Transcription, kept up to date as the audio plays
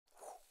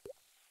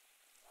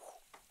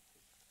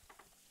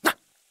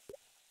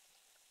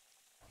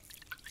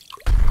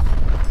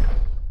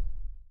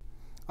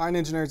All right,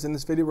 engineers, in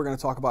this video we're going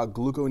to talk about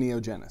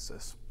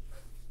gluconeogenesis.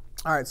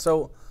 All right,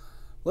 so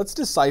let's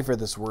decipher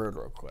this word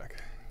real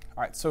quick.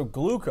 All right, so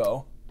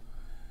gluco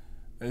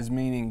is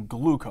meaning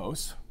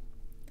glucose,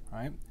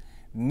 right?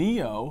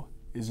 Neo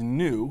is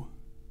new,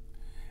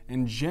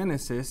 and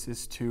genesis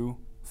is to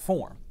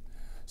form.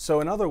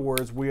 So in other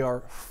words, we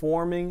are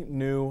forming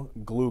new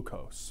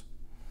glucose.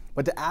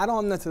 But to add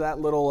on to that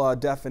little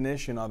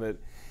definition of it,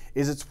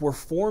 we're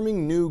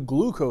forming new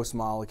glucose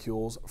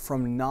molecules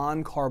from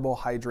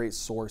non-carbohydrate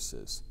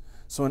sources.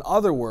 So in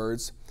other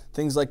words,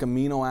 things like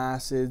amino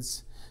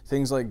acids,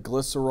 things like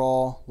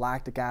glycerol,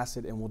 lactic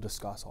acid, and we'll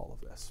discuss all of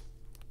this.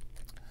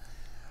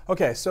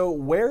 Okay, so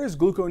where is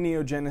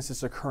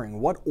gluconeogenesis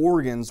occurring? What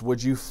organs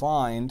would you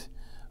find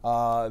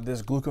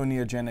this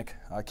gluconeogenic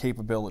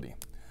capability?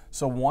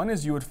 So one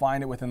is you would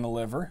find it within the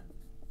liver.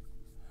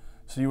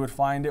 So you would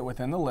find it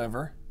within the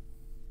liver.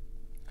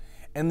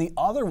 And the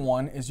other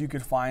one is you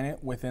could find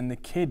it within the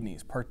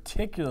kidneys,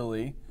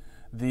 particularly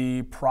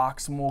the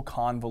proximal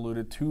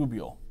convoluted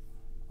tubule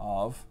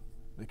of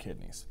the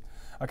kidneys.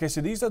 Okay,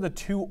 so these are the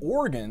two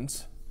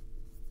organs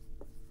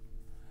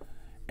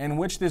in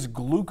which this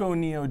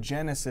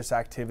gluconeogenesis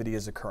activity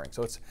is occurring.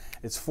 So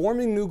it's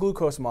forming new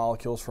glucose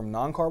molecules from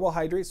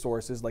non-carbohydrate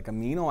sources like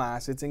amino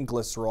acids and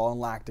glycerol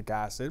and lactic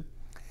acid,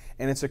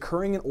 and it's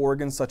occurring in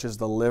organs such as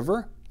the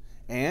liver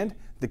and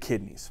the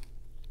kidneys.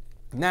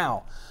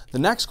 Now, the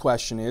next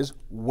question is,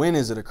 when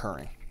is it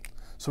occurring?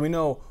 So we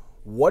know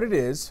what it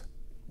is,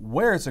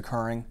 where it's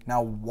occurring.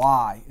 Now,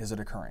 why is it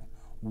occurring?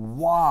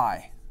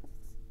 Why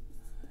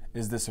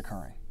is this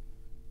occurring?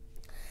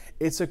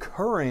 It's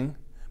occurring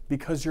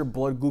because your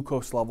blood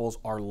glucose levels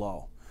are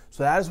low.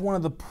 So that is one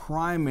of the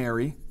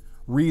primary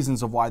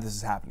reasons of why this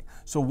is happening.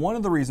 So one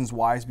of the reasons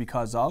why is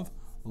because of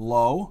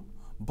low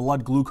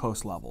blood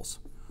glucose levels,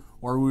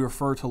 or we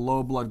refer to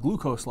low blood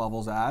glucose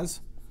levels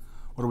as,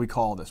 what do we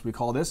call this? We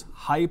call this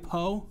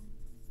hypoglycemia.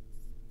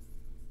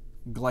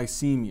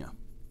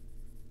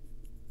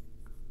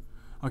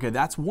 Okay,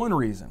 that's one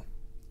reason.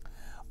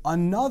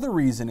 Another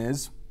reason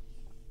is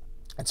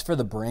it's for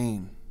the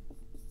brain,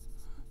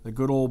 the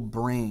good old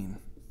brain.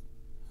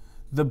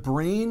 The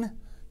brain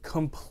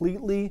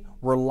completely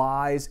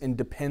relies and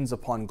depends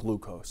upon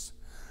glucose.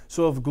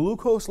 So if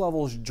glucose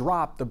levels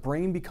drop, the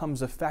brain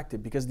becomes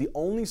affected because the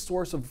only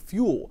source of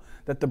fuel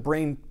that the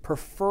brain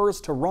prefers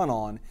to run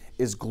on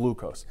is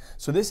glucose.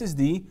 So this is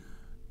the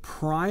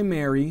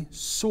primary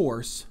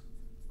source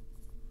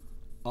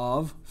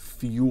of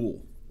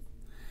fuel.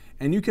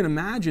 And you can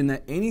imagine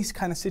that any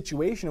kind of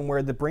situation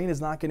where the brain is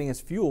not getting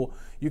its fuel,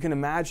 you can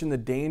imagine the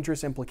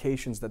dangerous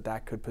implications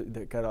that could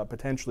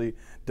potentially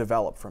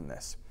develop from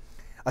this.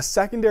 A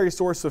secondary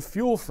source of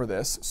fuel for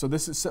this, so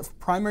this is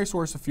primary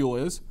source of fuel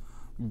is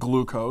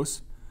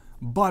glucose,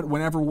 but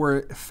whenever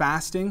we're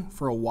fasting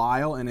for a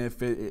while, and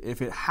if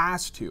it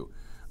has to,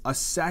 a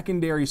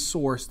secondary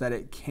source that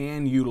it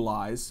can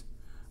utilize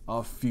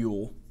of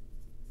fuel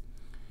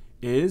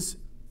is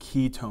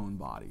ketone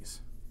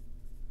bodies.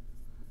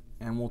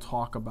 And we'll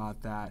talk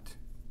about that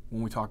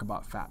when we talk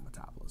about fat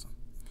metabolism.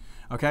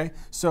 Okay,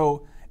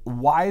 so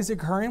why is it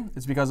occurring?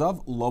 It's because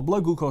of low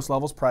blood glucose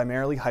levels,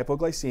 primarily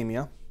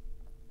hypoglycemia,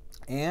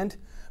 and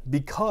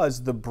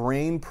because the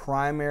brain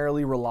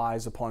primarily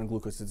relies upon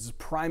glucose. It's a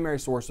primary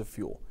source of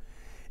fuel.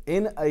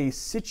 In a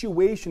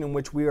situation in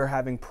which we are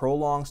having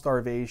prolonged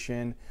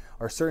starvation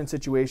or certain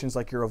situations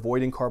like you're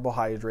avoiding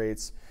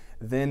carbohydrates,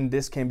 then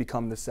this can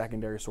become the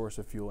secondary source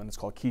of fuel, and it's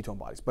called ketone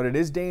bodies. But it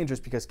is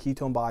dangerous because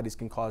ketone bodies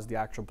can cause the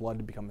actual blood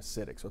to become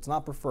acidic. So it's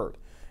not preferred,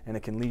 and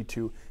it can lead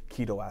to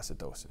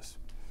ketoacidosis.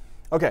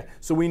 Okay,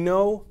 so we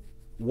know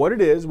what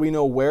it is, we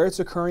know where it's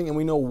occurring, and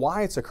we know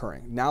why it's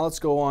occurring. Now let's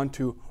go on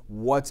to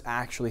what's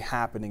actually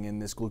happening in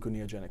this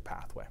gluconeogenic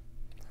pathway.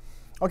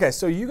 Okay,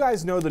 so you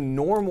guys know the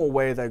normal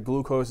way that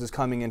glucose is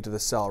coming into the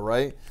cell,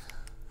 right?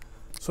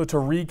 So to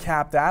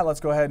recap that, let's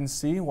go ahead and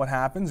see what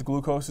happens.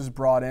 Glucose is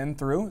brought in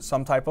through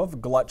some type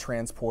of glut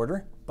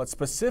transporter, but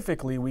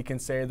specifically we can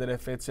say that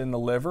if it's in the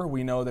liver,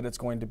 we know that it's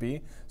going to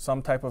be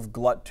some type of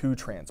GLUT2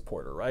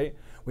 transporter, right?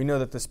 We know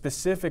that this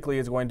specifically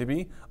is going to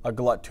be a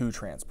GLUT2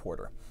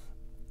 transporter.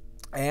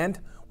 And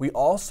we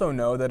also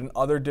know that in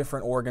other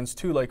different organs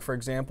too, like for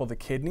example the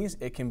kidneys,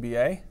 it can be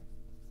a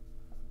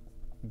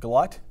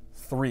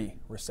GLUT3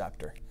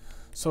 receptor.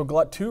 So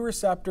GLUT2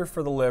 receptor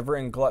for the liver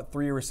and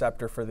GLUT3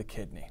 receptor for the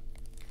kidney.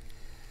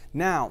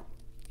 Now,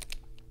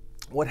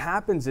 what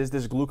happens is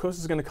this glucose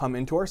is going to come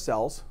into our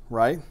cells,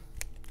 right?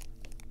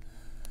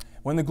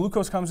 When the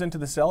glucose comes into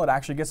the cell, it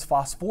actually gets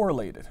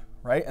phosphorylated,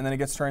 right? And then it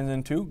gets turned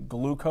into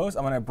glucose.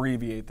 I'm going to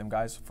abbreviate them,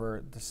 guys,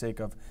 for the sake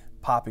of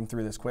popping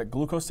through this quick.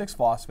 Glucose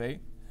 6-phosphate.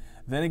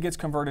 Then it gets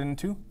converted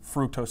into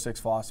fructose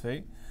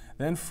 6-phosphate.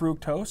 Then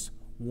fructose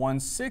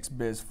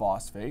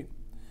 1,6-bisphosphate.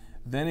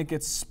 Then it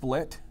gets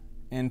split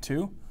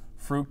into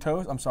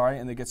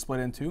and it gets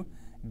split into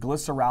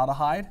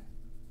glyceraldehyde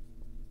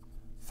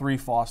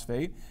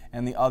 3-phosphate,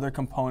 and the other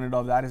component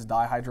of that is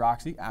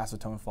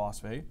dihydroxyacetone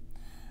phosphate.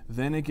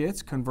 Then it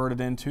gets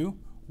converted into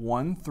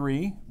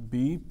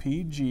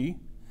 1,3-BPG,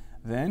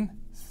 then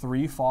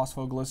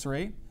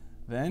 3-phosphoglycerate,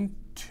 then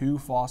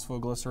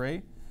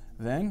 2-phosphoglycerate,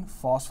 then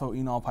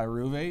phosphoenol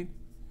pyruvate,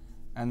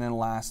 and then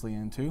lastly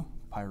into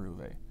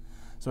pyruvate.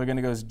 So again,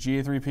 it goes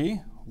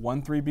GA3P,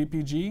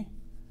 1,3-BPG,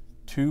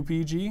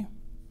 2PG,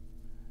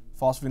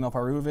 phosphoenol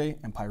pyruvate,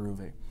 and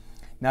pyruvate.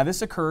 Now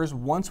this occurs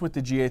once with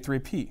the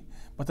GA3P,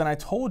 but then I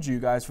told you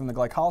guys from the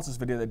glycolysis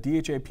video that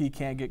DHAP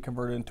can't get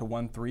converted into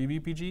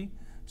 1,3-BPG,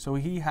 so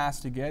he has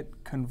to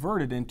get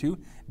converted into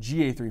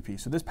GA3P.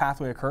 So this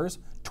pathway occurs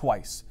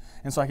twice.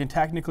 And so I can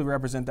technically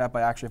represent that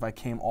by actually, if I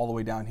came all the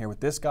way down here with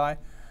this guy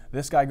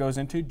goes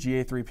into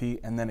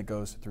GA3P, and then it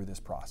goes through this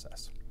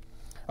process.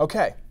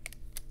 Okay,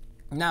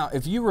 now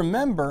if you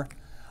remember,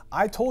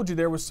 I told you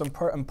there was some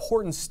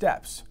important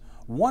steps.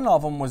 One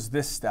of them was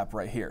this step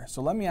right here.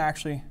 So let me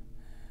actually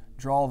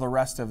draw the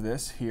rest of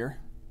this here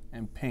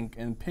in pink,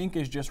 and pink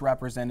is just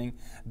representing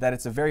that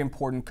it's a very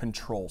important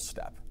control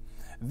step.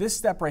 This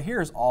step right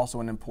here is also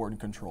an important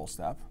control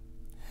step,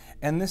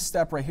 and this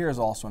step right here is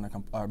also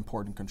an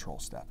important control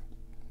step.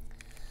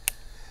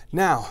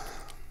 Now,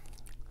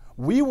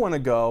 we want to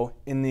go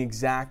in the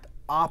exact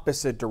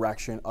opposite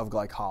direction of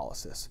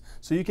glycolysis.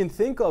 So you can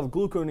think of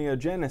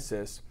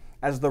gluconeogenesis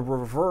as the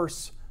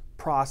reverse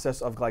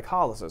process of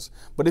glycolysis.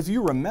 But if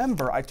you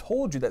remember, I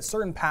told you that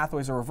certain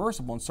pathways are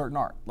reversible and certain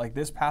aren't. Like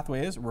this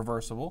pathway is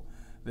reversible,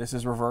 this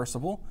is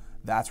reversible,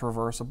 that's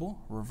reversible,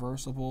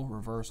 reversible,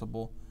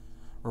 reversible,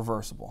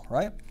 reversible,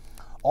 right?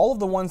 All of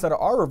the ones that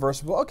are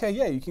reversible, okay,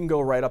 yeah, you can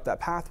go right up that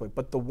pathway,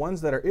 but the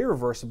ones that are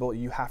irreversible,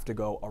 you have to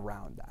go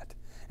around that.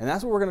 And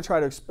that's what we're going to try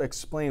to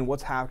explain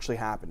what's actually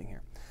happening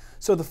here.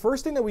 So the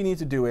first thing that we need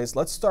to do is,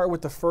 let's start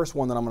with the first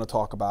one that I'm going to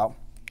talk about,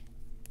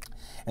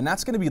 and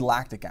that's going to be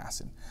lactic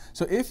acid.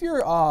 So if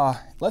you're,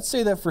 let's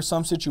say that for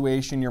some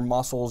situation, your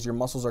muscles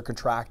are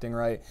contracting,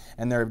 right,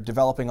 and they're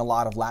developing a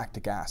lot of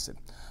lactic acid.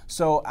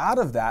 So out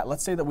of that,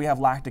 let's say that we have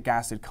lactic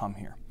acid come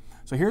here.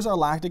 So here's our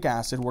lactic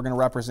acid. We're going to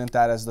represent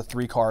that as the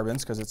 3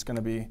 carbons because it's going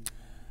to be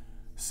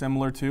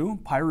similar to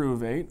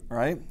pyruvate,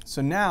 right?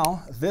 So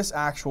now this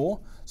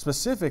actual,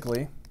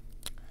 specifically,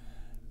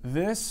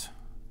 this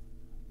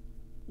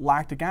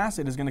lactic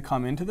acid is going to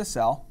come into the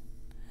cell,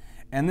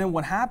 and then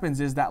what happens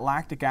is that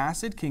lactic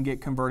acid can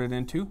get converted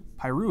into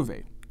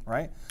pyruvate,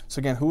 right? So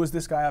again, who is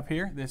this guy up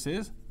here? This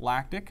is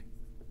lactic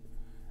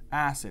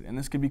acid, and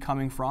this could be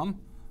coming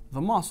from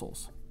the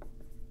muscles.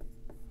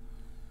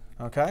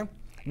 Okay?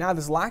 Now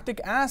this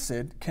lactic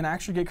acid can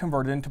actually get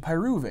converted into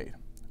pyruvate,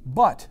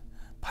 but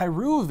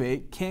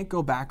pyruvate can't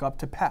go back up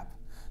to PEP.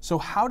 So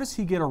how does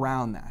he get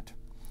around that?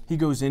 He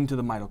goes into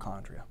the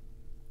mitochondria.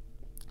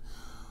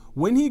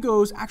 When he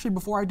goes, actually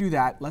before I do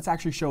that, let's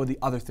actually show the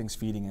other things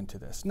feeding into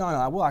this. No,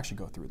 I will actually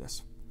go through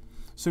this.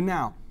 So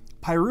now,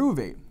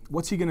 pyruvate,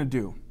 what's he going to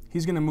do?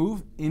 He's going to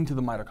move into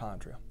the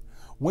mitochondria.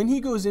 When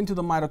he goes into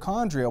the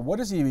mitochondria, what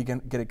does he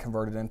get it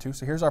converted into?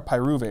 So here's our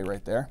pyruvate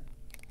right there.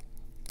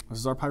 This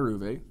is our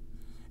pyruvate.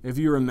 If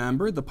you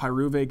remember, the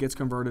pyruvate gets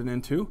converted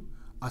into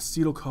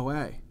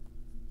acetyl-CoA.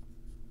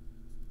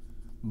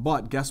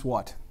 But guess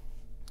what?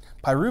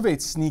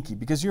 Pyruvate's sneaky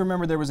because you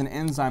remember there was an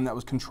enzyme that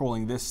was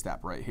controlling this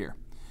step right here.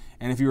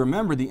 And if you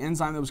remember, the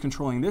enzyme that was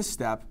controlling this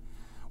step,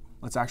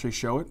 let's actually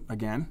show it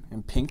again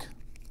in pink.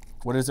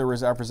 What does it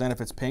represent if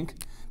it's pink?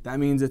 That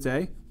means it's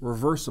a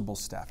reversible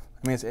step.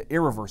 I mean, it's an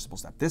irreversible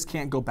step. This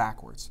can't go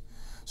backwards.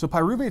 So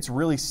pyruvate's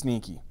really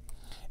sneaky.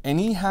 And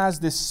he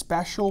has this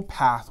special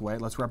pathway,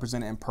 let's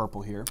represent it in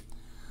purple here,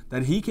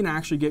 that he can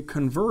actually get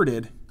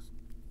converted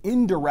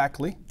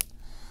indirectly,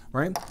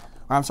 right?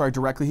 I'm sorry,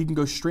 directly. He can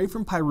go straight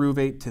from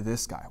pyruvate to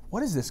this guy.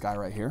 What is this guy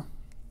right here?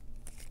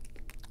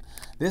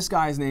 This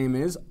guy's name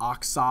is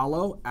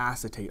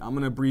oxaloacetate. I'm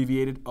going to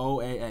abbreviate it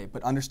OAA,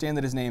 but understand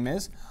that his name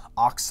is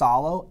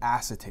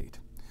oxaloacetate.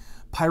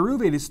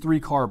 Pyruvate is 3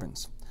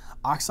 carbons.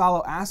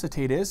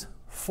 Oxaloacetate is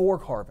 4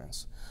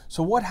 carbons.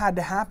 So what had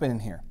to happen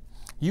in here?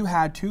 You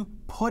had to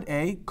put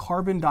a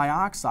carbon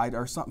dioxide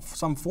or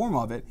some form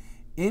of it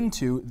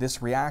into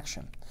this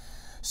reaction.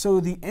 So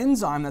the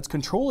enzyme that's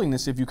controlling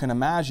this, if you can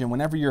imagine,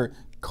 whenever you're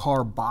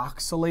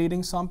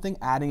carboxylating something,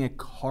 adding a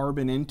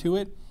carbon into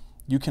it,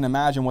 you can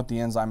imagine what the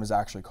enzyme is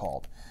actually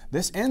called.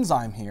 This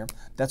enzyme here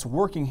that's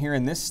working here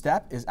in this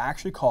step is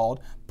actually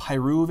called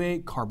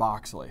pyruvate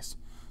carboxylase.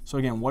 So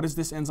again, what is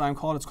this enzyme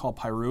called? It's called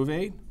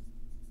pyruvate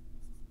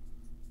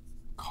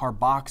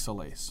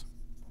carboxylase.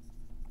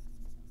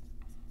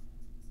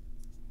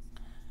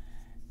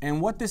 And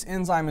what this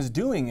enzyme is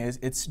doing is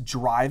it's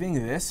driving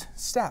this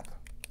step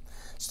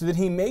so that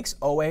he makes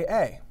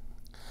OAA.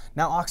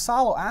 Now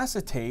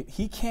oxaloacetate,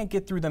 he can't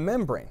get through the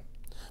membrane,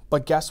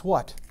 but guess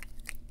what?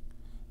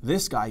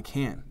 This guy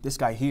can, this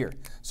guy here.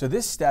 So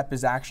this step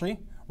is actually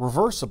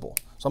reversible.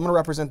 So I'm going to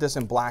represent this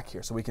in black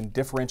here so we can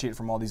differentiate it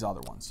from all these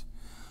other ones.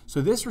 So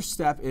this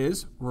step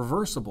is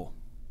reversible.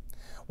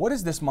 What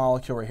is this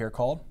molecule right here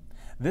called?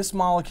 This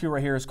molecule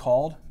right here is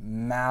called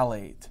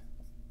malate.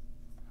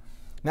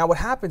 Now what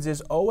happens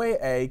is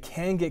OAA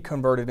can get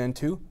converted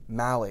into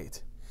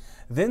malate.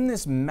 Then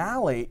this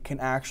malate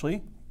can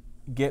actually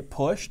get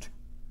pushed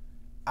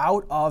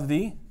out of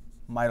the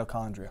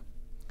mitochondria.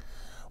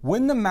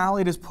 When the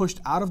malate is pushed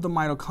out of the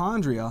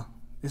mitochondria,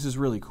 this is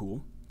really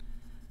cool,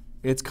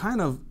 it's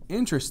kind of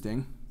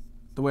interesting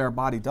the way our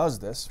body does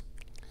this.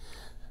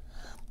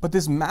 But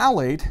this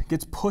malate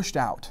gets pushed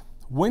out.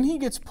 When he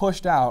gets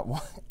pushed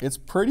out, it's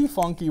pretty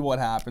funky what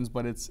happens,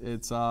 but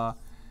it's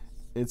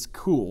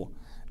cool.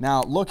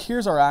 Now look,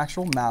 here's our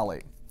actual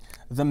malate.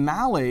 The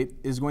malate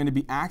is going to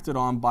be acted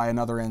on by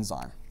another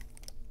enzyme.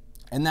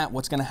 And that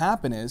what's going to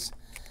happen is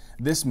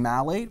this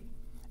malate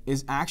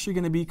is actually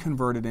going to be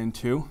converted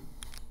into,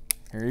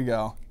 here you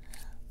go,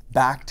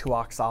 back to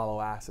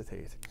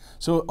oxaloacetate.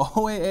 So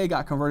OAA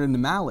got converted into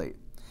malate,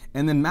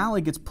 and then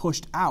malate gets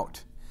pushed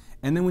out.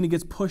 And then when he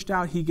gets pushed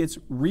out, he gets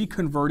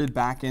reconverted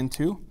back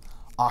into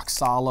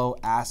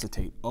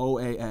oxaloacetate,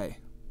 OAA.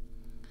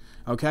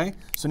 Okay,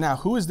 so now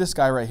who is this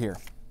guy right here?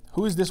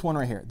 Who is this one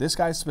right here? This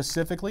guy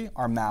specifically,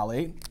 our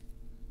malate.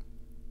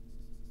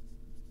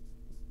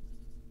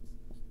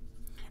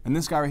 And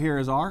this guy right here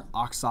is our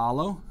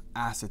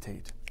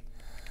oxaloacetate.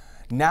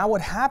 Now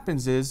what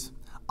happens is,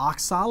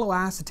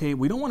 oxaloacetate,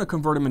 we don't want to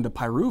convert him into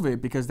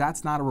pyruvate because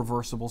that's not a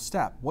reversible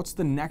step. What's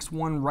the next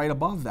one right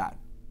above that?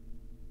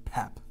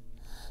 PEP.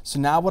 So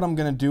now what I'm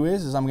going to do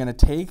is I'm going to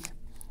take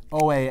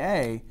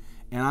OAA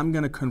and I'm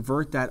going to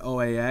convert that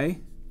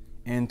OAA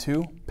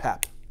into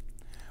PEP.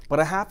 But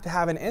I have to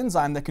have an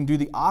enzyme that can do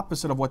the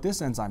opposite of what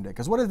this enzyme did.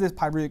 Because what did this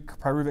pyruvate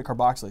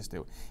carboxylase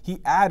do? He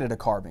added a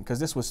carbon, because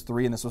this was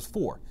 3 and this was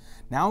 4.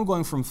 Now I'm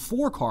going from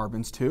 4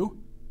 carbons to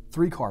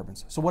 3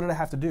 carbons. So what did I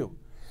have to do?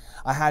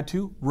 I had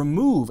to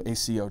remove a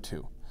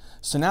CO2.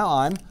 So now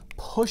I'm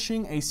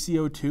pushing a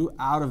CO2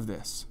 out of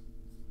this.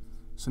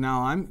 So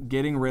now I'm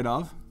getting rid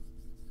of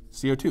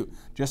CO2.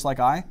 Just like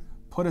I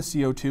put a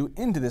CO2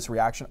 into this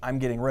reaction, I'm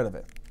getting rid of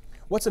it.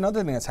 What's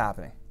another thing that's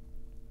happening?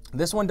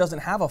 This one doesn't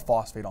have a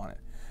phosphate on it.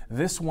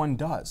 This one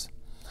does.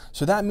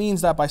 So that means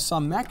that by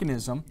some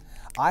mechanism,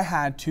 I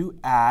had to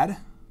add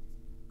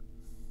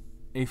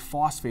a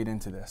phosphate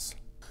into this.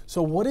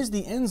 So what is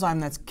the enzyme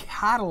that's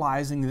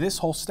catalyzing this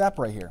whole step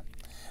right here?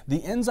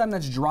 The enzyme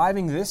that's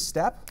driving this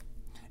step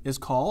is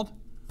called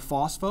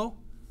phosphoenol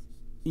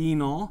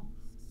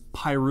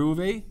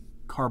pyruvate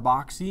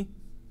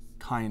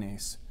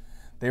carboxykinase.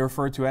 They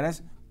refer to it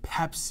as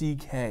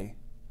PepCK.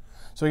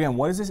 So again,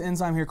 what is this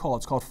enzyme here called?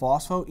 It's called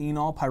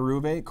phosphoenol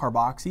pyruvate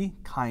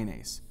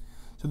carboxykinase.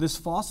 So this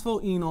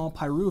phosphoenol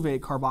pyruvate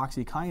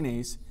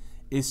carboxykinase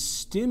is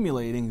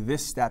stimulating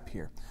this step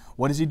here.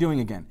 What is he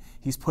doing again?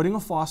 He's putting a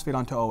phosphate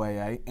onto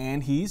OAA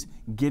and he's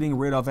getting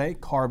rid of a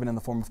carbon in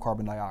the form of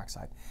carbon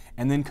dioxide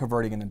and then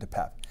converting it into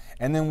PEP.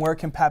 And then where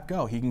can PEP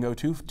go? He can go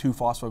to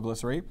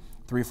 2-phosphoglycerate,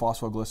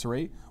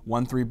 3-phosphoglycerate,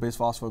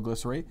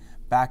 1,3-bisphosphoglycerate,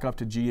 back up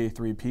to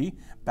GA3P,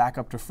 back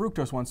up to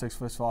fructose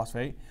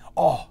 1,6-bisphosphate.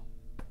 Oh,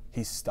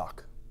 he's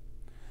stuck.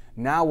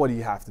 Now what do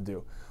you have to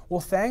do?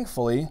 Well,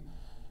 thankfully,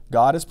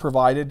 God has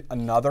provided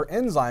another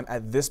enzyme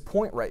at this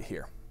point right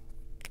here.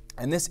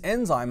 And this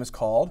enzyme is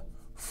called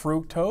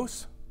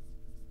fructose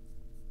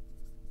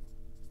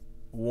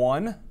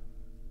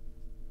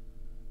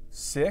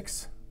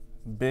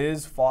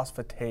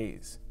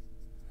 1,6-bisphosphatase.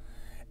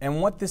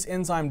 And what this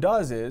enzyme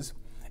does is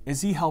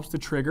he helps to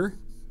trigger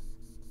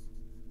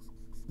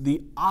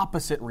the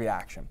opposite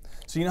reaction.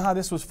 So you know how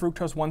this was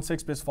fructose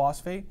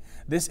 1,6-bisphosphate?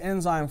 This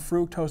enzyme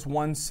fructose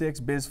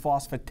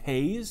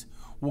 1,6-bisphosphatase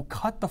will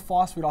cut the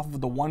phosphate off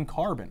of the 1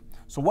 carbon.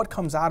 So what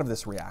comes out of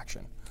this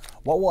reaction?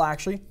 What will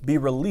actually be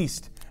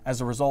released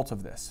as a result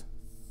of this?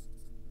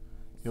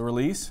 You'll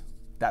release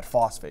that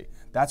phosphate.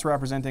 That's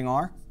representing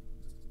our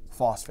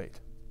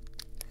phosphate.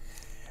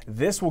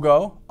 This will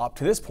go up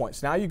to this point.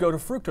 So now you go to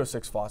fructose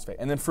 6-phosphate,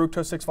 and then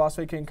fructose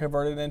 6-phosphate can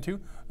convert it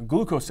into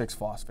glucose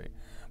 6-phosphate.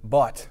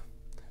 But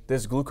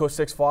this glucose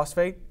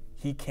 6-phosphate,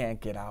 he can't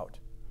get out.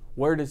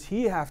 Where does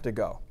he have to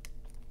go?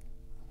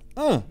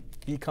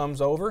 He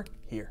comes over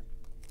here.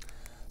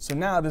 So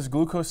now this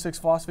glucose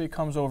 6-phosphate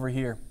comes over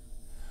here.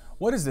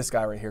 What is this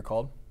guy right here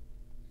called?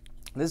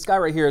 This guy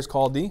right here is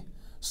called the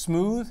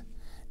smooth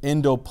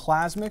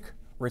endoplasmic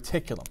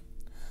reticulum.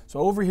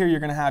 So over here you're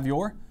going to have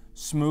your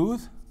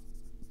smooth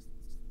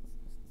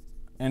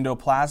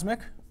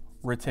endoplasmic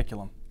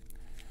reticulum.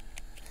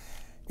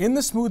 In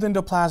the smooth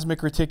endoplasmic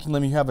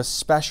reticulum, you have a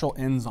special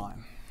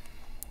enzyme.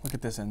 Look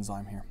at this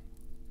enzyme here.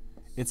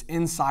 It's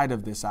inside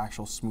of this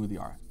actual smooth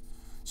ER.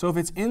 So if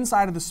it's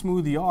inside of the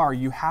smooth ER,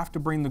 you have to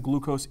bring the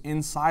glucose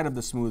inside of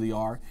the smooth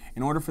ER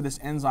in order for this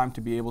enzyme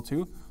to be able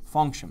to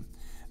function.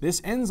 This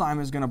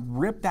enzyme is going to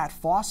rip that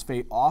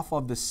phosphate off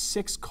of the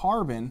 6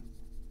 carbon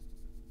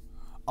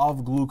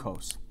of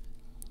glucose.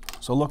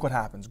 So look what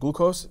happens.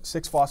 Glucose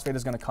 6-phosphate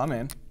is going to come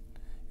in.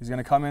 He's going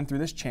to come in through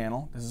this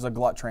channel. This is a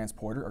glut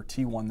transporter, or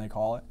T1 they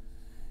call it.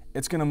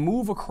 It's going to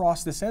move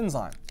across this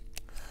enzyme.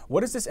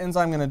 What is this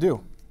enzyme going to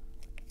do?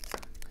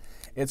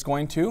 It's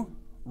going to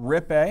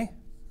rip a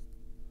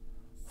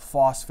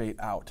phosphate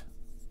out.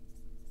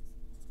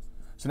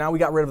 So now we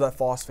got rid of that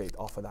phosphate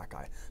off of that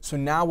guy. So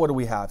now what do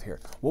we have here?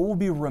 What will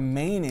be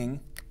remaining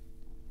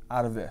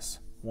out of this?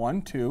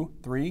 1, 2,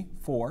 3,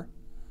 4,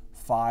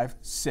 5,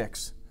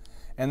 6.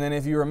 And then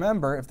if you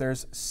remember, if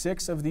there's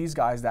 6 of these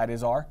guys, that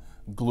is our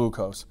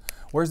glucose.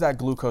 Where's that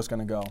glucose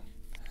going to go?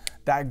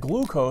 that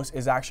glucose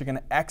is actually going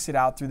to exit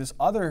out through this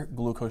other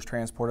glucose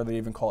transporter. They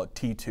even call it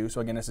T2.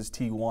 So again, this is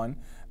T1,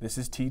 this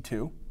is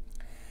T2.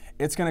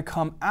 It's going to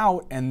come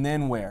out, and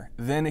then where?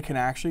 Then it can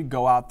actually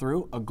go out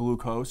through a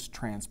glucose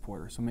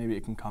transporter. So maybe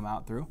it can come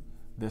out through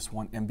this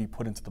one and be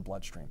put into the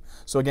bloodstream.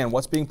 So again,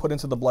 what's being put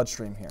into the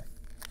bloodstream here?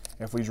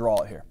 If we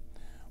draw it here.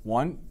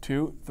 1,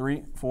 2,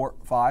 3, 4,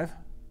 5.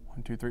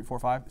 1, 2, 3, 4,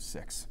 5,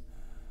 6.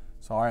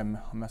 Sorry, I'm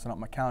messing up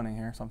my counting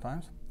here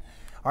sometimes.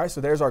 All right,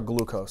 so there's our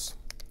glucose.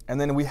 And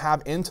then we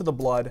have into the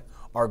blood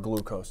our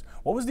glucose.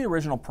 What was the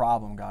original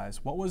problem,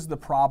 guys? What was the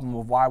problem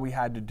of why we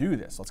had to do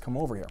this? Let's come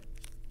over here.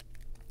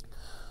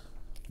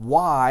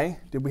 Why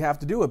did we have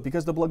to do it?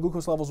 Because the blood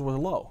glucose levels were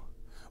low.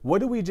 What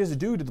did we just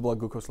do to the blood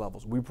glucose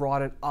levels? We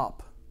brought it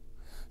up.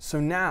 So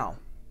now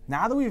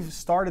that we've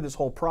started this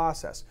whole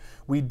process,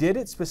 we did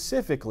it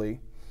specifically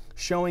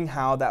showing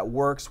how that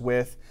works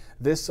with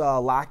this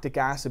lactic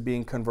acid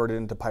being converted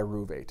into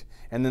pyruvate.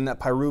 And then that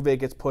pyruvate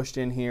gets pushed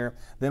in here.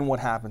 Then what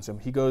happens to him?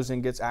 He goes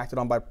and gets acted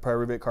on by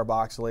pyruvate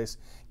carboxylase,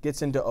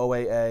 gets into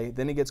OAA,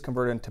 then he gets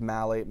converted into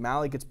malate.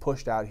 Malate gets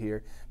pushed out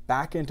here,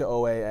 back into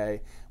OAA,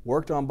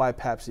 worked on by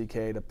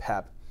PepCK to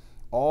PEP,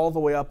 all the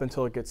way up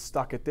until it gets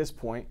stuck at this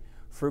point.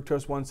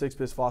 Fructose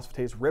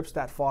 1,6-bisphosphatase rips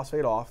that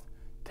phosphate off,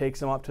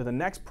 takes him up to the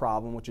next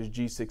problem, which is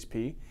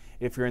G6P.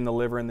 If you're in the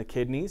liver and the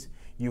kidneys,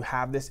 you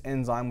have this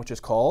enzyme which is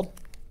called,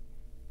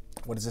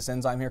 what is this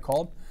enzyme here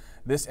called?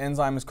 This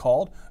enzyme is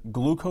called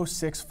glucose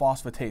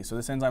 6-phosphatase. So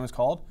this enzyme is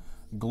called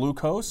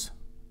glucose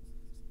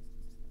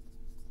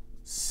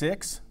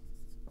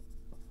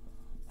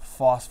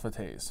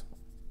 6-phosphatase.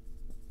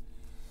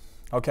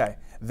 Okay,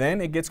 then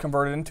it gets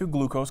converted into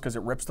glucose because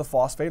it rips the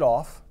phosphate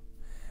off.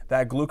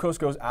 That glucose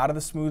goes out of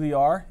the smooth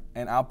ER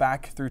and out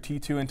back through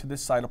T2 into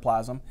this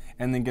cytoplasm,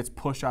 and then gets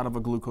pushed out of a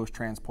glucose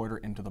transporter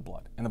into the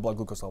blood, and the blood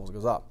glucose levels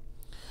goes up.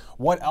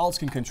 What else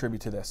can contribute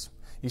to this?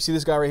 You see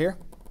this guy right here?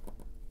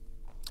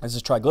 This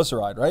is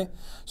triglyceride, right?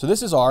 So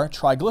this is our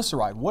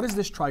triglyceride. What is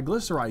this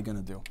triglyceride going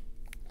to do?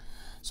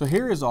 So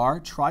here is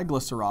our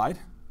triglyceride.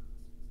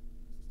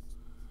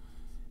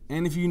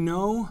 And if you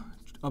know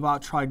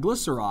about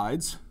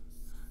triglycerides,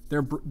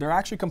 they're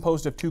actually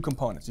composed of two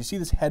components. You see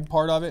this head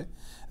part of it?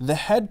 The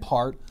head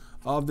part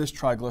of this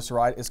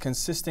triglyceride is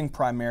consisting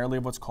primarily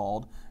of what's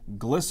called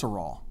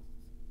glycerol.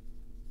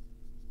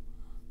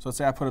 So let's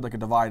say I put it like a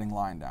dividing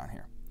line down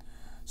here.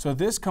 So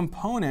this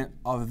component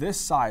of this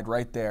side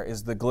right there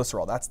is the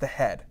glycerol. That's the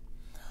head.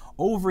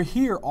 Over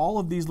here, all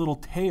of these little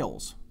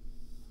tails,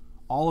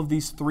 all of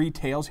these three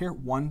tails here,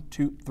 1,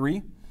 2,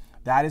 3,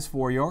 that is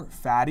for your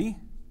fatty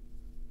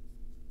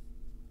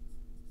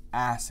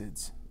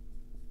acids.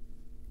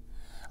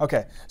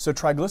 Okay, so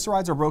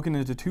triglycerides are broken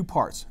into two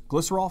parts,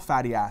 glycerol,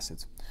 fatty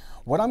acids.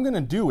 What I'm going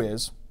to do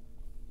is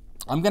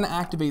I'm going to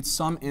activate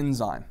some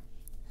enzyme.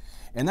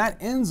 And that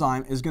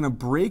enzyme is going to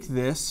break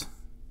this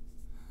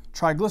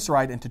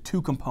triglyceride into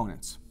two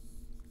components.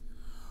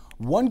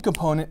 One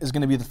component is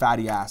going to be the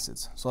fatty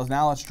acids. So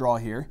now let's draw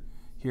here.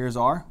 Here's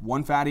our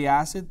one fatty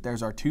acid,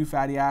 there's our two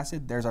fatty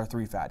acid, there's our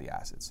three fatty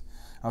acids.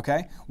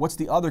 Okay, what's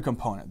the other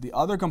component? The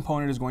other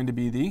component is going to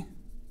be the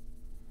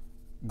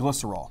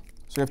glycerol.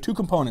 So we have two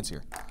components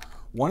here.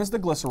 One is the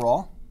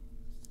glycerol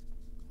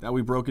that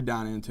we broke it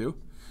down into,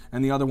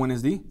 and the other one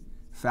is the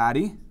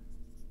fatty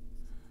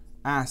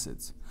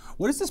acids.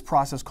 What is this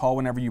process called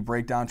whenever you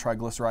break down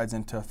triglycerides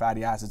into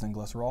fatty acids and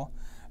glycerol?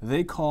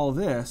 They call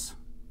this,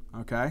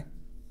 okay,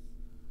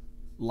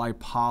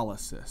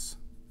 lipolysis.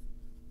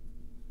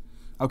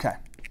 Okay,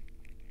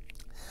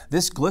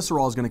 this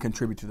glycerol is going to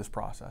contribute to this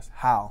process.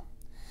 How?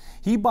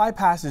 He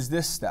bypasses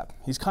this step.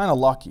 He's kind of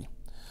lucky.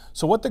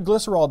 So what the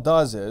glycerol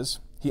does is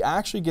he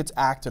actually gets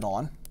acted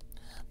on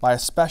by a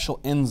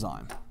special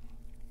enzyme.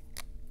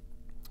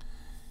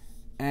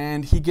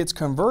 And he gets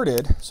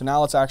converted. So now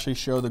let's actually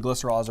show the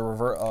glycerol as a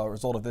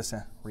result of this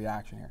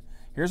reaction here.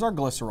 Here's our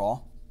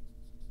glycerol.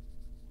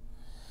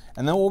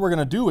 And then what we're going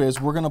to do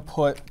is we're going to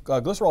put,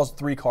 glycerol is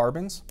 3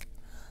 carbons.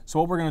 So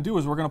what we're going to do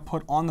is we're going to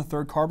put on the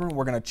 3rd carbon,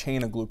 we're going to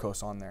chain a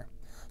glucose on there.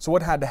 So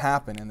what had to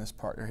happen in this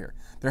part here?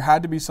 There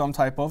had to be some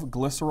type of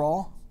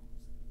glycerol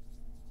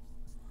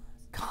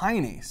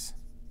kinase,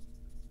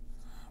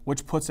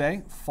 which puts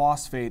a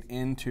phosphate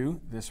into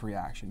this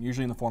reaction,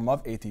 usually in the form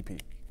of ATP.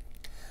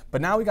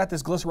 But now we got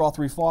this glycerol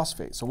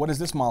 3-phosphate. So what is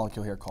this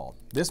molecule here called?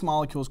 This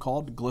molecule is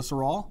called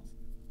glycerol.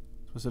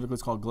 Specifically,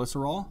 it's called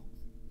glycerol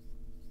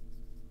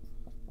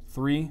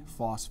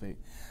 3-phosphate.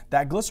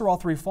 That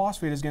glycerol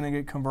 3-phosphate is going to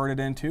get converted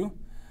into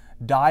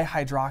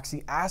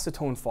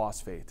dihydroxyacetone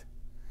phosphate.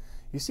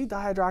 You see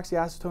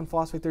dihydroxyacetone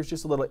phosphate, there's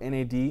just a little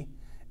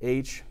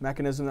NADH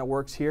mechanism that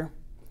works here.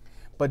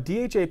 But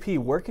DHAP,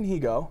 where can he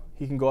go?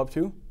 He can go up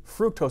to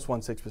fructose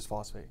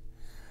 1,6-bisphosphate.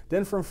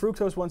 Then from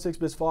fructose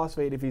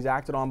 1,6-bisphosphate, if he's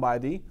acted on by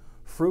the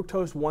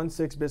fructose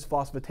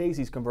 1,6-bisphosphatase,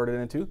 he's converted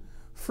into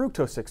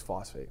fructose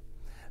 6-phosphate.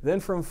 Then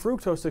from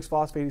fructose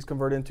 6-phosphate, he's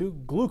converted into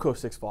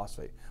glucose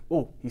 6-phosphate.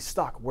 Oh, he's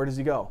stuck. Where does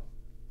he go?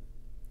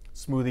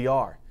 Smooth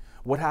ER.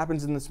 What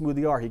happens in the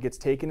smooth ER? He gets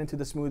taken into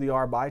the smooth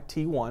ER by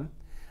T1,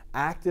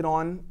 acted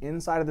on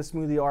inside of the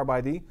smoothie are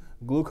by the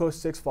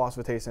glucose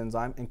 6-phosphatase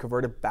enzyme and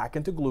converted back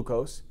into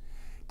glucose,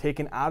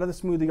 taken out of the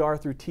smoothie R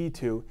through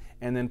T2,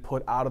 and then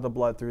put out of the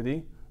blood through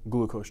the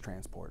glucose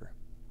transporter.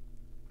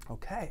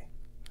 Okay.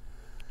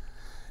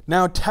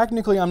 Now,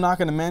 technically, I'm not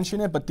going to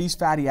mention it, but these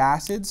fatty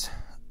acids,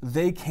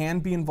 they can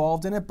be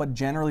involved in it, but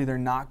generally they're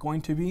not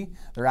going to be.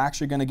 They're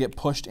actually going to get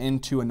pushed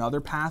into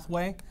another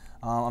pathway.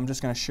 I'm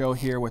just going to show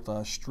here with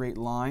a straight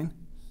line.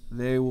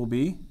 They will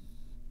be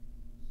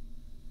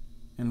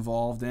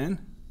involved in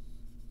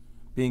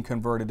being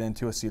converted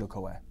into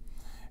acetyl-CoA.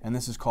 And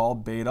this is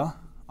called beta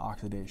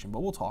oxidation, but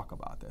we'll talk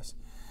about this.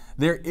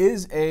 There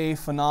is a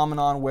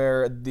phenomenon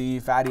where the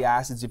fatty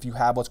acids, if you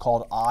have what's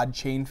called odd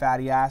chain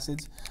fatty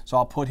acids, so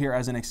I'll put here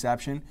as an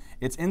exception,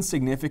 it's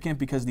insignificant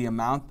because the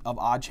amount of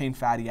odd chain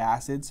fatty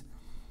acids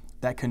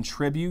that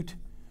contribute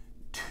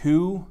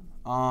to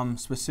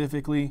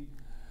specifically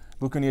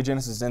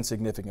gluconeogenesis is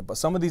insignificant. But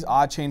some of these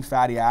odd chain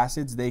fatty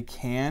acids, they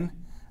can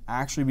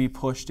actually be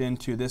pushed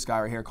into this guy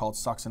right here called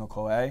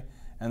succinyl-CoA,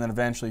 and then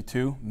eventually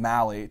to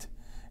malate.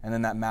 And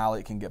then that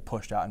malate can get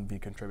pushed out and be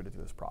contributed to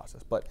this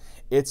process. But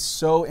it's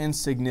so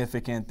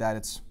insignificant that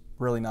it's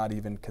really not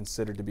even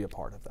considered to be a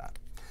part of that.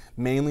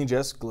 Mainly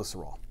just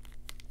glycerol.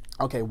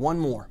 Okay, one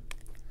more.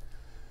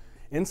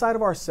 Inside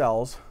of our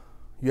cells,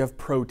 you have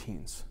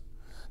proteins.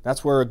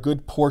 That's where a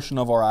good portion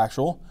of our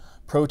actual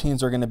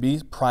proteins are going to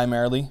be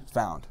primarily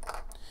found.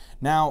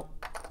 Now,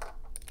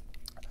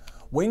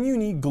 when you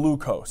need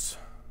glucose,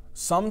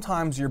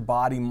 sometimes your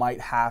body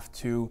might have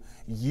to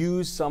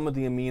use some of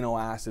the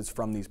amino acids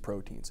from these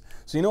proteins.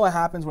 So you know what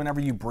happens whenever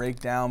you break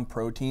down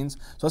proteins?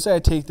 So let's say I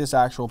take this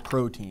actual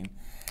protein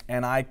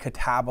and I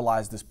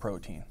catabolize this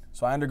protein.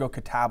 So I undergo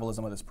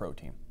catabolism of this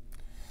protein.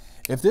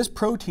 If this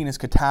protein is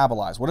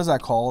catabolized, what is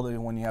that called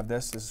when you have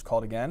this? This is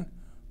called, again,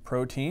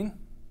 protein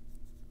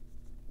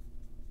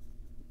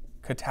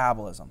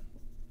catabolism.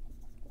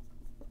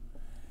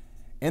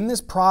 In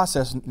this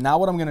process, now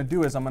what I'm going to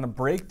do is I'm going to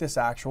break this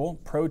actual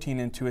protein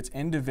into its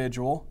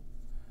individual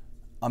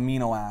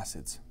amino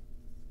acids.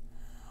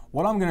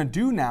 What I'm going to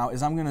do now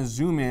is I'm going to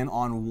zoom in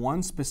on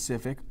one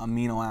specific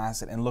amino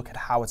acid and look at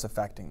how it's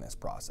affecting this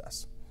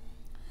process.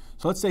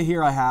 So let's say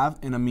here I have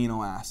an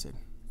amino acid.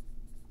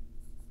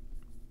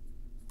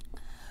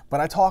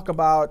 But I talk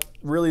about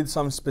really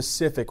some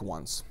specific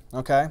ones,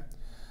 okay?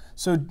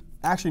 So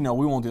actually, no,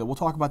 we won't do that. We'll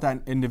talk about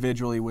that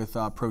individually with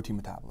protein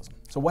metabolism.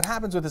 So what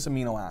happens with this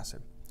amino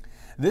acid?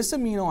 This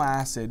amino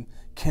acid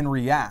can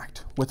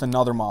react with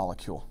another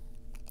molecule.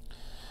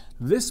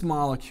 This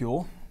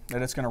molecule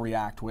that it's going to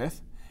react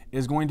with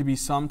is going to be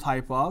some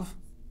type of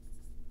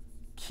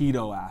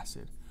keto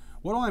acid.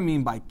 What do I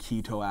mean by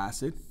keto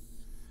acid?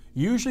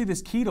 Usually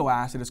this keto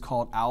acid is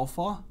called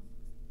alpha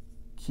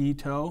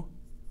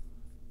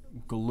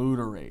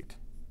ketoglutarate.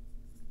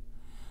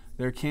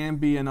 There can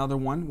be another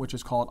one which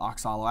is called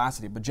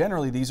oxaloacetate, but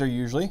generally these are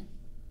usually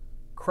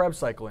Krebs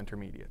cycle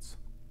intermediates.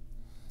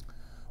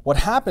 What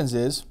happens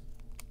is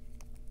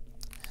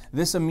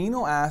this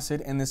amino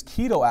acid and this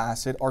keto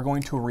acid are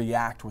going to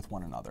react with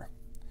one another.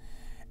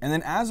 And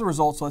then as a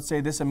result, so let's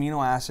say this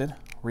amino acid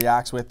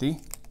reacts with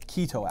the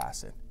keto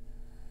acid.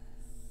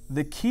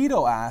 The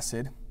keto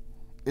acid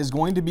is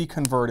going to be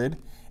converted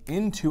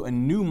into a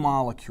new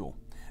molecule.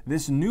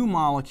 This new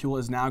molecule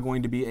is now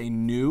going to be a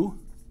new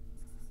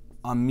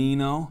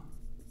amino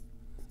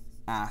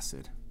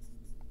acid.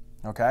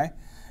 Okay?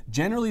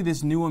 Generally,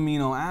 this new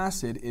amino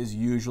acid is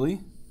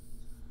usually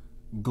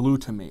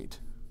glutamate.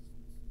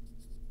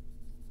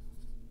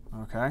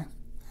 Okay?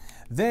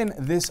 Then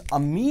this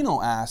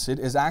amino acid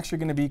is actually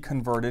going to be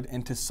converted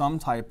into some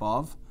type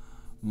of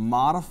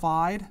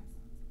modified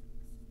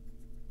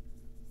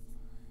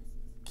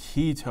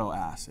keto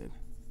acid.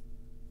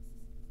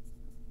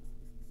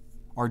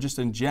 Or just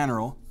in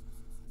general,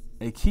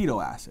 a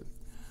keto acid.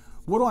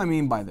 What do I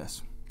mean by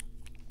this?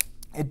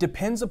 It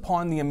depends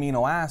upon the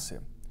amino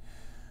acid.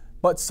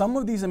 But some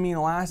of these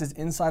amino acids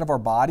inside of our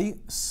body,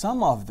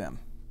 some of them,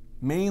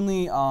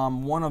 mainly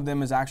one of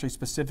them is actually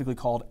specifically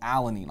called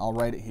alanine. I'll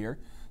write it here.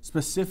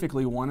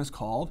 Specifically, one is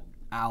called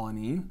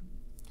alanine.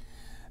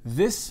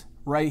 This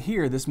right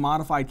here, this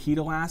modified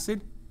keto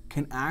acid,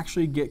 can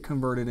actually get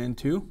converted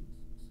into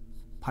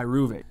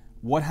pyruvate.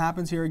 What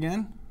happens here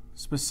again?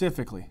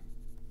 Specifically,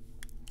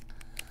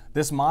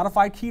 this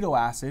modified keto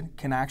acid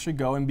can actually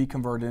go and be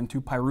converted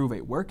into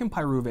pyruvate. Where can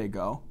pyruvate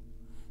go?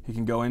 It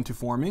can go into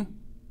forming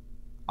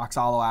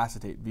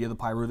oxaloacetate via the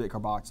pyruvate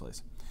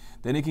carboxylase.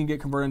 Then it can get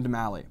converted into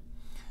malate.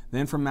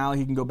 Then from malate,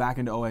 he can go back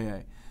into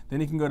OAA. Then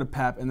he can go to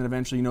PEP, and then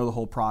eventually, you know the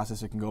whole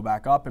process. It can go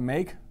back up and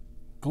make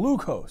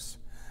glucose.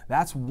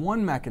 That's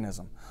one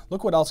mechanism.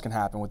 Look what else can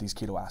happen with these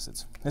keto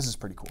acids. This is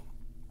pretty cool.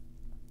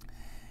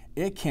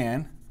 It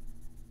can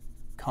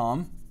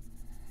come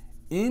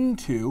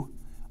into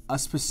a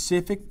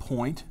specific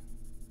point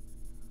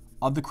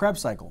of the Krebs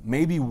cycle.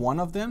 Maybe one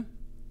of them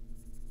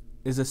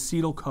is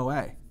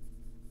acetyl-CoA.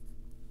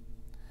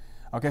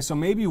 Okay, so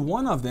maybe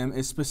one of them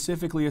is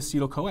specifically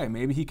acetyl-CoA.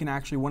 Maybe he can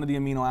actually, one of the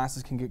amino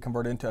acids can get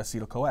converted into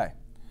acetyl-CoA.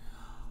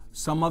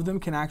 Some of them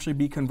can actually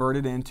be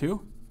converted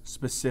into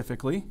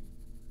specifically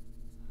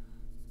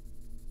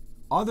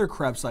other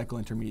Krebs cycle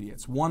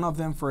intermediates. One of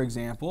them, for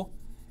example,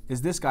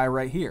 is this guy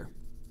right here.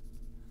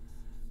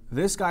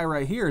 This guy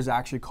right here is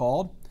actually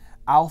called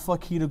alpha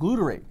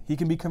ketoglutarate. He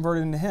can be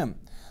converted into him.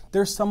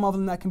 There's some of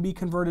them that can be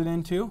converted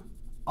into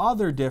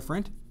other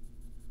different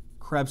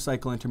Krebs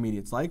cycle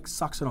intermediates like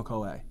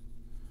succinyl-CoA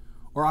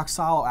or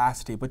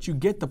oxaloacetate, but you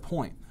get the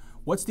point.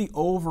 What's the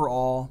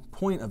overall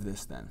point of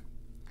this then?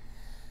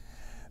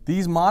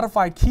 These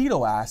modified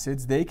keto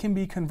acids, they can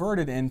be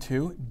converted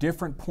into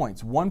different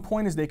points. One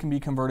point is they can be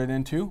converted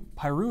into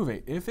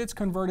pyruvate. If it's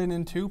converted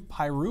into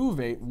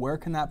pyruvate, where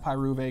can that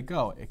pyruvate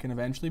go? It can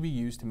eventually be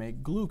used to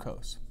make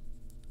glucose.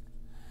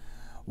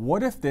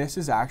 What if this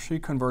is actually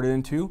converted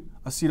into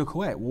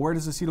acetyl-CoA? Well, where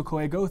does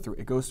acetyl-CoA go through?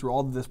 It goes through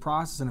all of this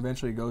process and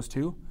eventually it goes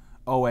to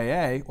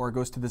OAA, or it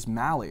goes to this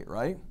malate,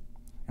 right?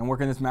 And where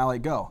can this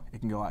malate go? It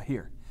can go out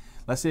here.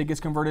 Let's say it gets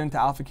converted into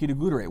alpha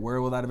ketoglutarate. Where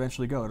will that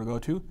eventually go? It'll go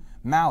to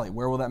malate.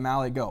 Where will that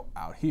malate go?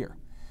 Out here.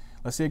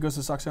 Let's say it goes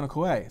to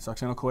succinyl-CoA.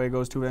 Succinyl-CoA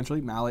goes to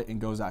eventually malate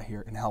and goes out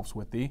here and helps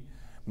with the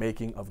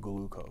making of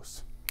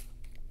glucose.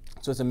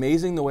 So it's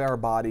amazing the way our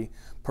body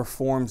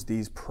performs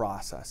these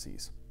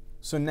processes.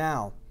 So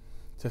now,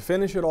 to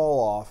finish it all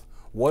off,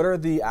 what are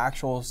the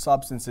actual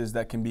substances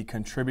that can be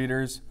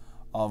contributors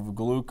of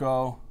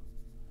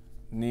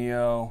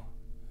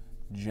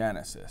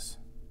gluconeogenesis?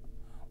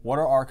 What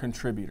are our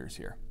contributors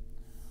here?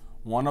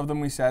 One of them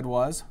we said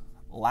was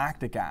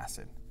lactic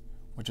acid,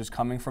 which is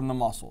coming from the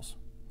muscles.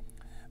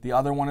 The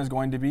other one is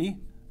going to be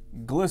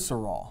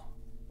glycerol,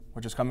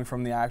 which is coming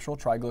from the actual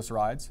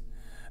triglycerides.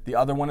 The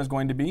other one is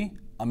going to be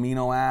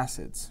amino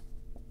acids.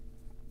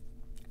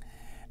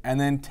 And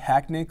then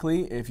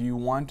technically, if you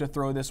want to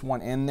throw this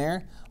one in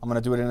there, I'm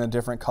going to do it in a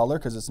different color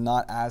because it's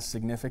not as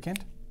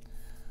significant,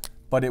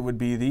 but it would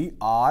be the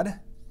odd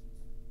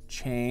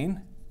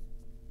chain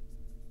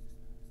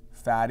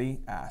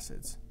fatty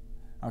acids.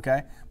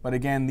 Okay? But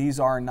again, these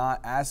are not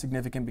as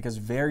significant because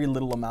very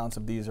little amounts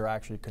of these are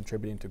actually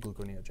contributing to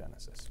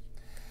gluconeogenesis.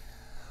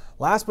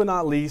 Last but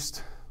not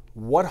least,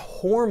 what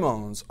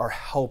hormones are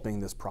helping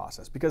this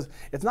process? Because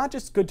it's not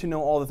just good to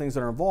know all the things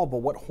that are involved,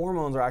 but what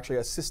hormones are actually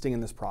assisting in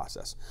this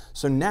process.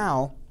 So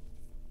now,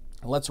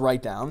 let's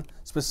write down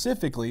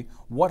specifically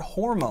what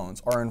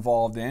hormones are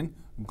involved in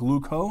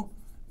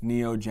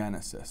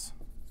gluconeogenesis.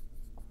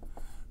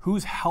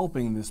 Who's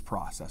helping this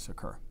process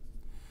occur?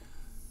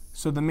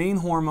 So the main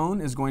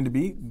hormone is going to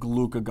be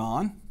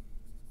glucagon,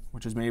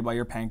 which is made by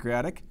your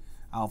pancreatic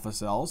alpha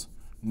cells,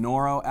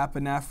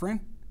 norepinephrine,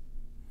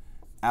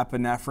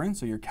 epinephrine,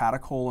 so your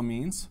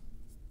catecholamines,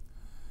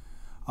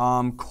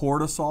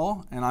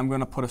 cortisol, and I'm going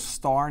to put a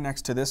star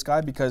next to this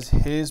guy because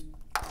his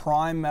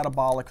prime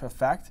metabolic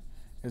effect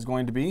is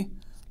going to be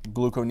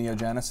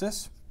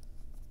gluconeogenesis.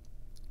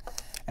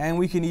 And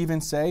we can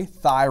even say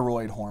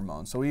thyroid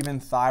hormone. So even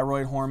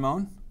thyroid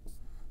hormone.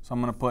 So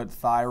I'm going to put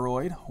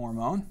thyroid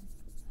hormone.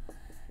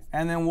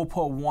 And then we'll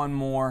put one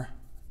more,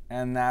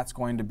 and that's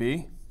going to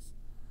be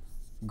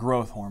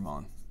growth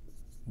hormone,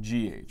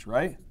 GH,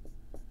 right?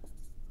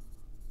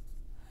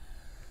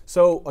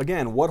 So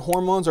again, what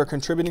hormones are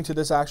contributing to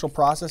this actual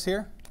process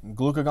here?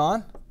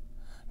 Glucagon,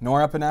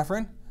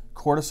 norepinephrine,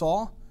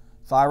 cortisol,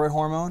 thyroid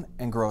hormone,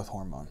 and growth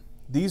hormone.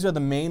 These are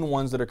the main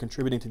ones that are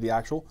contributing to the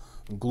actual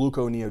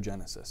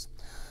gluconeogenesis.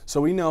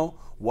 So we know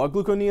what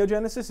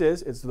gluconeogenesis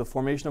is. It's the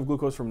formation of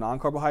glucose from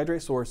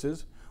non-carbohydrate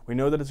sources. We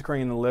know that it's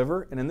occurring in the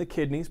liver and in the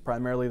kidneys,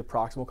 primarily the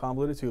proximal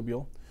convoluted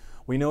tubule.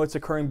 We know it's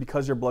occurring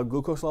because your blood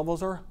glucose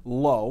levels are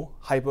low,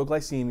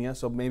 hypoglycemia,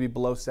 so maybe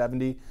below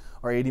 70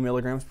 or 80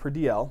 milligrams per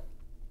DL.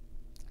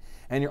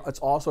 And it's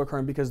also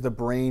occurring because the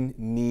brain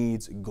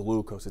needs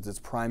glucose. It's its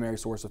primary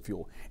source of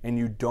fuel. And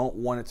you don't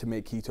want it to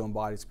make ketone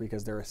bodies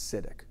because they're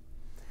acidic.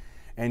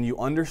 And you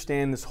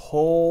understand this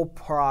whole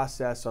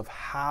process of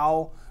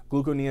how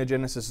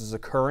gluconeogenesis is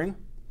occurring,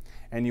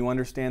 and you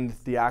understand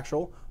the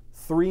actual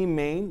three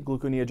main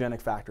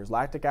gluconeogenic factors: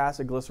 lactic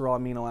acid, glycerol,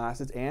 amino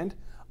acids, and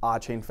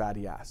odd-chain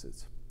fatty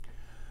acids.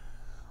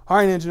 All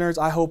right, Ninja Nerds,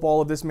 I hope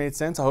all of this made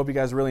sense. I hope you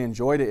guys really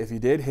enjoyed it. If you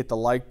did, hit the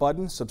like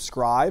button,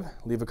 subscribe,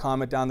 leave a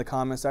comment down in the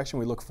comment section.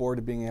 We look forward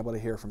to being able to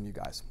hear from you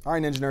guys. All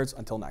right, Ninja Nerds,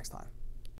 until next time.